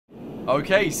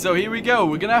Okay, so here we go.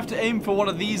 We're gonna have to aim for one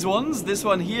of these ones. This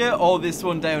one here or this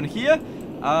one down here.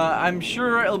 I'm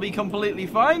sure it'll be completely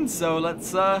fine, so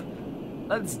let's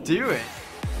do it.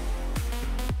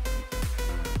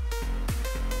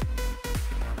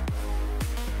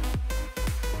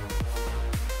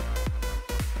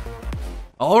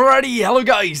 Alrighty, hello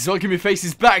guys, welcome your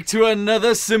faces back to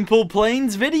another Simple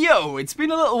Planes video. It's been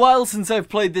a little while since I've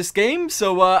played this game,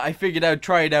 so I figured I'd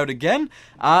try it out again.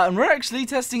 And we're actually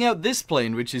testing out this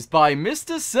plane, which is by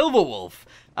Mr. Skywolf.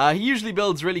 He usually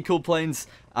builds really cool planes.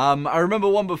 I remember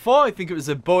one before, I think it was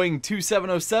a Boeing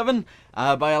 2707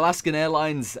 by Alaskan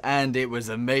Airlines, and it was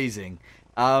amazing.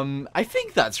 I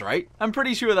think that's right. I'm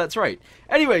pretty sure that's right.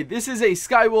 Anyway, this is a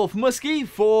Skywolf Muskie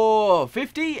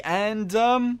 450, and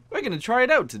we're gonna try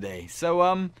it out today.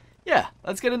 So, yeah,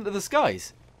 let's get into the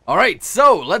skies. Alright,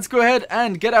 so let's go ahead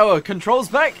and get our controls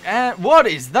back. And what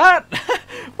is that?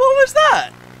 What was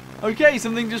that? Okay,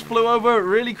 something just flew over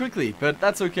really quickly, but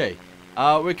that's okay.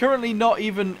 We're currently not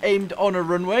even aimed on a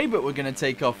runway, but we're gonna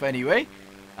take off anyway.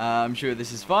 I'm sure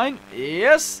this is fine.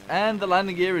 Yes, and the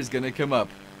landing gear is gonna come up.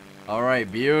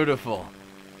 Alright, beautiful.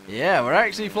 Yeah, we're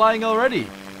actually flying already.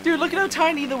 Dude, look at how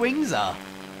tiny the wings are.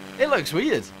 It looks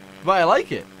weird, but I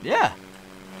like it. Yeah.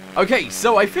 Okay,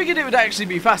 so I figured it would actually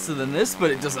be faster than this,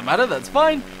 but it doesn't matter, that's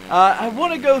fine. I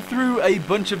want to go through a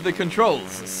bunch of the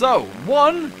controls. So,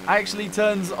 one actually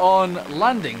turns on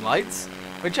landing lights,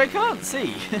 which I can't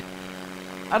see.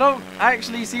 I don't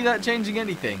actually see that changing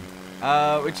anything,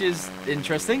 which is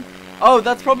interesting. Oh,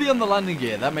 that's probably on the landing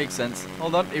gear. That makes sense.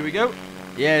 Hold on, here we go.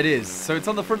 Yeah, it is. So it's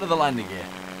on the front of the landing gear.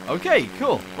 Okay,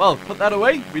 cool. Well, put that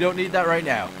away. We don't need that right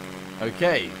now.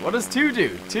 Okay, what does 2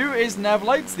 do? 2 is nav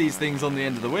lights, these things on the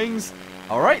end of the wings.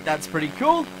 Alright, that's pretty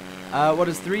cool. What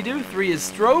does 3 do? 3 is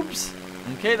strobes.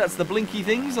 Okay, that's the blinky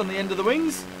things on the end of the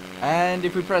wings. And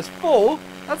if we press 4,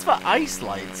 that's for ice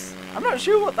lights. I'm not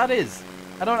sure what that is.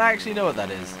 I don't actually know what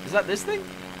that is. Is that this thing?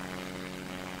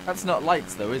 That's not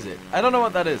lights though, is it? I don't know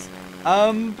what that is.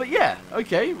 But yeah,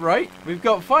 okay, right. We've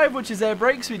got 5, which is air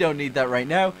brakes. We don't need that right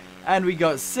now. And we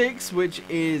got 6, which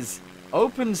is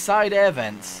open side air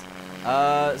vents.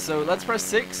 So let's press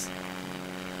 6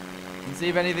 and see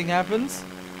if anything happens.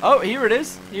 Oh, here it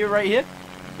is. Here, right here.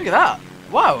 Look at that.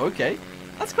 Wow, okay.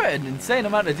 That's quite an insane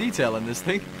amount of detail in this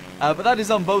thing. But that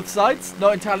is on both sides.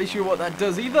 Not entirely sure what that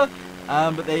does either.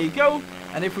 But there you go.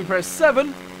 And if we press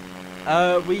 7,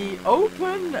 we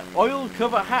open oil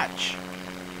cover hatch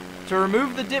to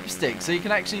remove the dipstick, so you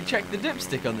can actually check the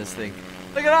dipstick on this thing.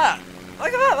 Look at that!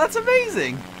 Look at that! That's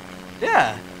amazing!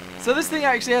 Yeah. So this thing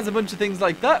actually has a bunch of things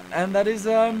like that, and that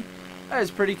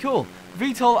is pretty cool.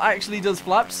 VTOL actually does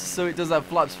flaps, so it does have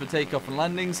flaps for takeoff and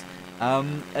landings.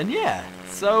 And yeah.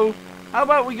 So how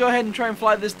about we go ahead and try and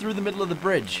fly this through the middle of the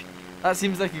bridge? That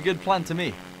seems like a good plan to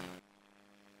me.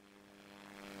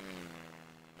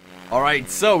 Alright,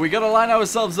 so we gotta line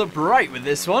ourselves up right with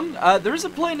this one. There is a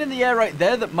plane in the air right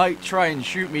there that might try and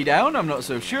shoot me down, I'm not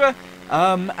so sure.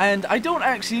 And I don't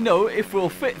actually know if we'll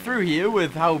fit through here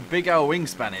with how big our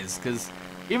wingspan is, because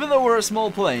even though we're a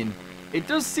small plane, it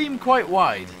does seem quite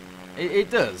wide. It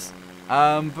does.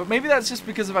 But maybe that's just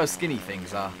because of how skinny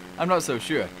things are. I'm not so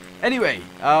sure. Anyway,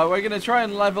 we're gonna try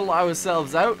and level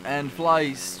ourselves out and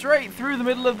fly straight through the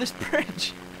middle of this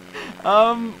bridge.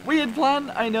 Weird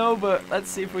plan, I know, but let's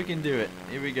see if we can do it.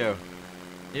 Here we go.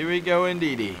 Here we go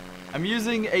indeedy. I'm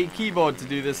using a keyboard to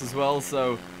do this as well,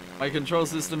 so my control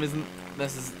system isn't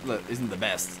the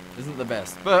best. Isn't the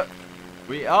best. But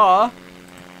we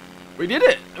did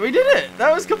it! We did it!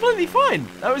 That was completely fine.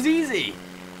 That was easy.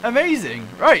 Amazing.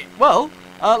 Right, well,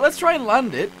 let's try and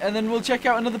land it, and then we'll check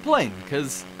out another plane,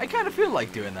 because I kind of feel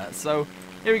like doing that. So,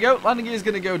 here we go. Landing gear is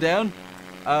going to go down.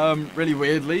 Really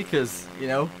weirdly, because, you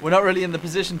know, we're not really in the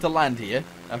position to land here.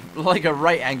 Like a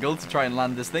right angle to try and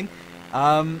land this thing.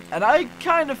 And I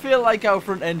kind of feel like our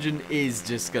front engine is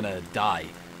just gonna die.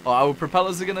 Or our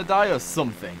propellers are gonna die or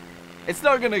something. It's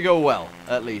not gonna go well,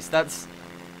 at least. That's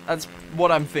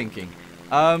what I'm thinking.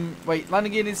 Wait,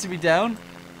 landing gear needs to be down.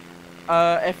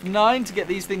 F9 to get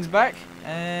these things back.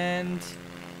 And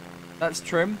that's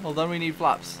trim. Hold on, we need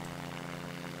flaps.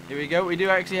 Here we go. We do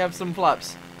actually have some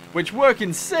flaps, which work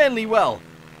insanely well.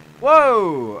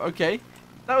 Whoa, okay.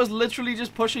 That was literally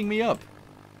just pushing me up.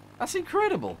 That's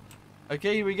incredible.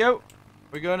 Okay, here we go.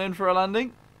 We're going in for a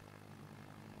landing.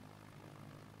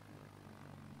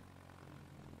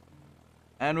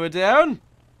 And we're down.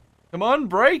 Come on,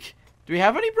 brake. Do we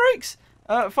have any brakes?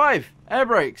 5. Air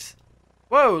brakes.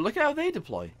 Whoa, look at how they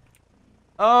deploy.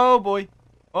 Oh, boy.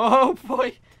 Oh,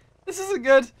 boy. This isn't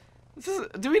good.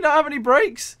 Do we not have any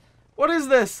brakes? What is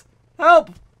this? Help!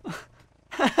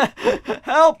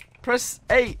 Help! Press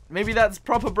 8. Maybe that's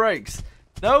proper brakes.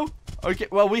 No? Okay,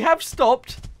 well, we have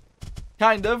stopped.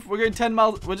 Kind of. We're going 10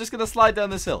 miles. We're just going to slide down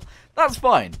this hill. That's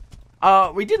fine.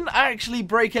 We didn't actually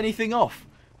break anything off,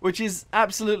 which is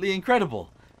absolutely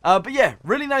incredible. But yeah,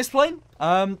 really nice plane.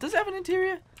 Does it have an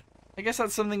interior? I guess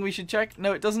that's something we should check.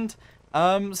 No, it doesn't.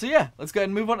 So yeah, let's go ahead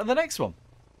and move on to the next one.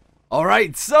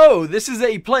 Alright, so this is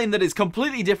a plane that is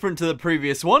completely different to the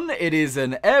previous one. It is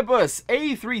an Airbus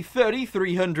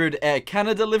A330-300 Air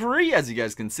Canada livery, as you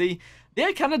guys can see. The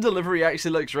Air Canada livery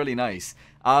actually looks really nice.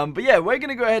 But yeah, we're going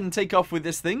to go ahead and take off with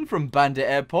this thing from Bandit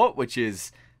Airport, which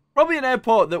is probably an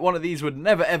airport that one of these would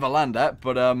never ever land at.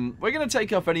 But we're going to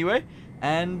take off anyway,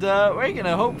 and we're going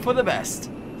to hope for the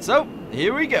best. So,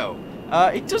 here we go.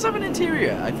 It does have an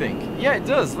interior, I think. Yeah, it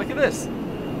does. Look at this.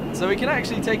 So we can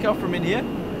actually take off from in here.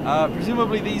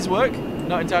 Presumably these work.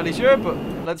 Not entirely sure, but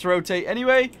let's rotate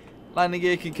anyway. Landing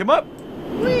gear can come up.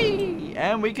 Whee!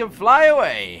 And we can fly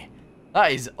away.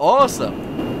 That is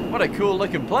awesome. What a cool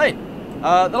looking plane.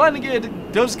 The landing gear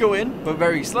does go in, but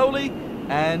very slowly.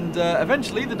 And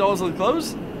eventually the doors will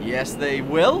close. Yes, they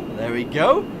will. There we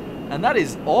go. And that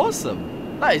is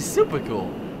awesome. That is super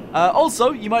cool.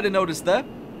 Also, you might have noticed there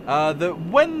that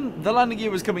when the landing gear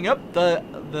was coming up,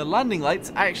 the landing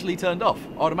lights actually turned off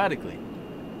automatically.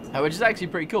 Which is actually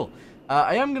pretty cool.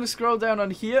 I am going to scroll down on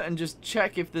here and just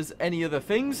check if there's any other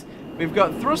things. We've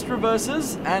got thrust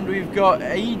reversers, and we've got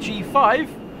AG5,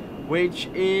 which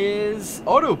is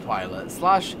autopilot /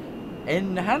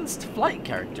 enhanced flight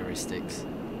characteristics.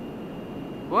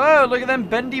 Whoa, look at them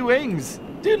bendy wings.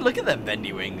 Dude, look at them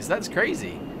bendy wings. That's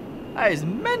crazy. That is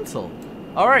mental.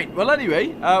 Alright, well anyway,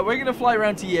 we're going to fly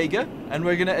around to Jaeger, and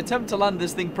we're going to attempt to land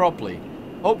this thing properly.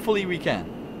 Hopefully we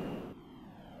can.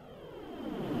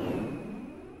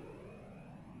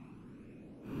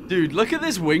 Dude, look at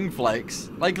this wing flex.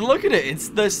 Like, look at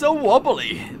it. They're so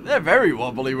wobbly. They're very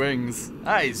wobbly wings.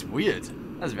 That is weird.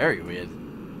 That's very weird.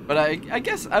 But I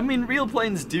guess, I mean, real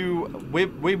planes do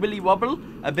wibbly wobble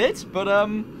a bit, but,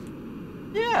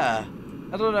 yeah.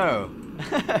 I don't know.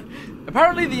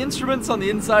 Apparently the instruments on the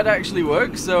inside actually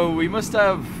work, so we must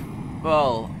have,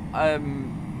 well,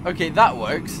 okay, that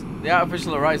works. The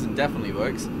artificial horizon definitely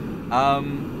works.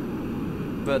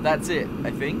 But that's it,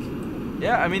 I think.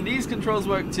 Yeah, I mean, these controls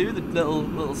work too. The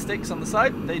little sticks on the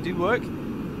side, they do work.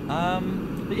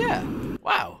 But yeah,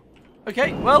 wow.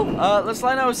 Okay, well, let's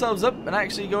line ourselves up and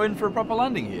actually go in for a proper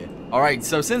landing here. Alright,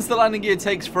 so since the landing gear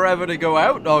takes forever to go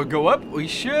out, or go up, we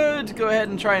should go ahead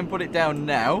and try and put it down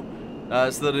now.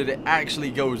 So that it actually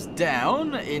goes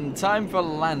down in time for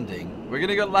landing. We're going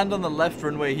to go land on the left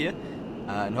runway here.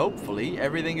 And hopefully,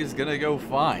 everything is going to go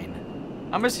fine.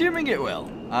 I'm assuming it will.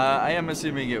 I am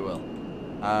assuming it will.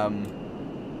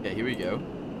 Okay, here we go.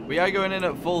 We are going in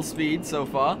at full speed so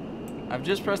far. I've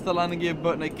just pressed the landing gear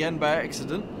button again by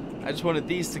accident. I just wanted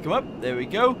these to come up. There we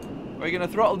go. We're going to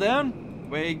throttle down.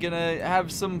 We're going to have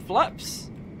some flaps.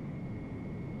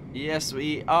 Yes,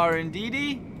 we are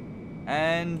indeedy.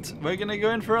 And we're going to go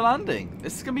in for a landing.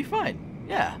 This is going to be fine.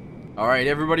 Yeah. Alright,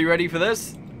 everybody ready for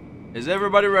this? Is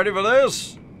everybody ready for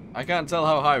this? I can't tell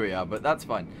how high we are, but that's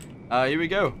fine. Here we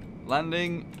go.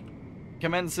 Landing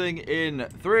commencing in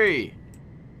 3,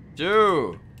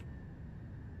 2.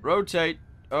 Rotate.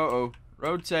 Uh-oh.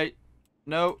 Rotate.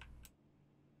 No.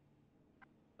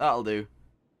 That'll do.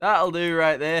 That'll do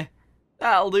right there.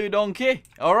 That'll do, donkey.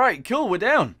 Alright, cool. We're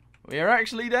down. We are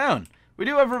actually down. We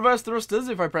do have reverse thrusters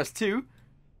if I press 2.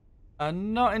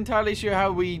 I'm not entirely sure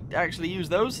how we actually use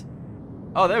those.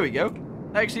 Oh, there we go.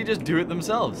 They actually just do it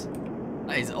themselves.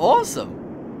 That is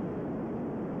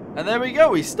awesome. And there we go.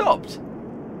 We stopped.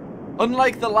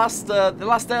 Unlike the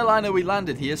last airliner we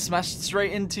landed here, smashed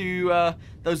straight into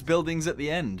those buildings at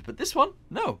the end. But this one,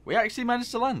 no. We actually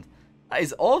managed to land. That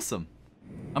is awesome.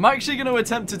 I'm actually going to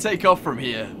attempt to take off from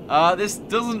here. This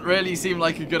doesn't really seem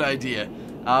like a good idea.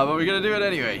 But we're going to do it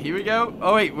anyway. Here we go.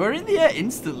 Oh, wait. We're in the air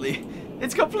instantly.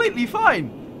 It's completely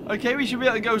fine. Okay, we should be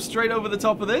able to go straight over the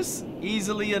top of this.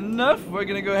 Easily enough. We're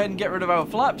going to go ahead and get rid of our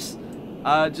flaps.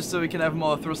 Just so we can have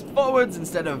more thrust forwards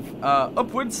instead of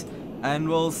upwards. And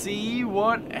we'll see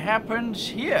what happens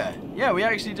here. Yeah, we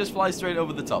actually just fly straight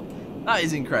over the top. That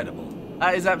is incredible.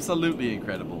 That is absolutely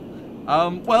incredible.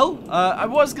 I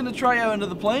was going to try out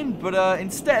another plane. But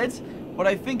instead, what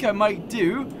I think I might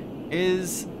do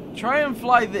is try and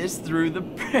fly this through the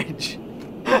bridge.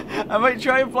 I might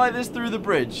try and fly this through the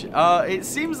bridge. It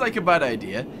seems like a bad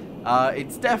idea.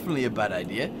 It's definitely a bad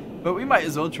idea, but we might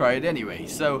as well try it anyway.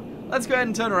 So let's go ahead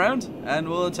and turn around, and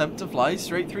we'll attempt to fly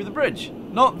straight through the bridge.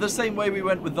 Not the same way we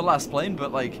went with the last plane,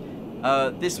 but like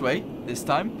this way, this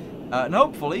time. And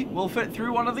hopefully we'll fit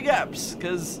through one of the gaps,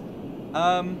 because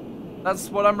That's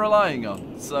what I'm relying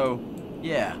on. So,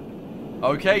 yeah.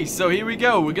 Okay, so here we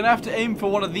go. We're gonna have to aim for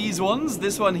one of these ones.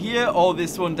 This one here or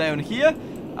this one down here.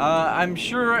 I'm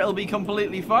sure it'll be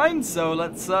completely fine, so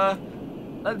let's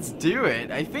do it.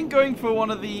 I think going for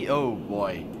one of the... Oh,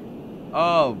 boy.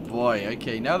 Oh, boy.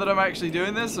 Okay, now that I'm actually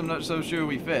doing this, I'm not so sure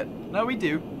we fit. No, we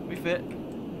do. We fit.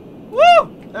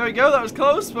 Woo! There we go. That was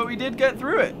close, but we did get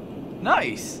through it.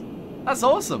 Nice. That's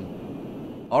awesome.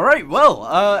 Alright, well,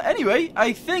 anyway,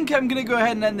 I think I'm gonna go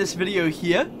ahead and end this video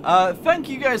here. Thank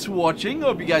you guys for watching.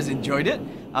 Hope you guys enjoyed it.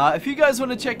 If you guys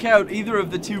want to check out either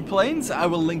of the two planes, I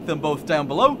will link them both down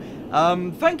below.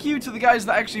 Thank you to the guys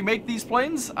that actually make these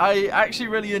planes. I actually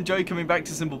really enjoy coming back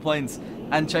to Simple Planes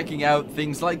and checking out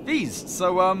things like these.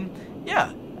 So,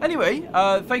 yeah. Anyway,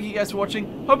 thank you guys for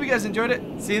watching. Hope you guys enjoyed it.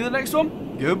 See you in the next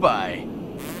one. Goodbye.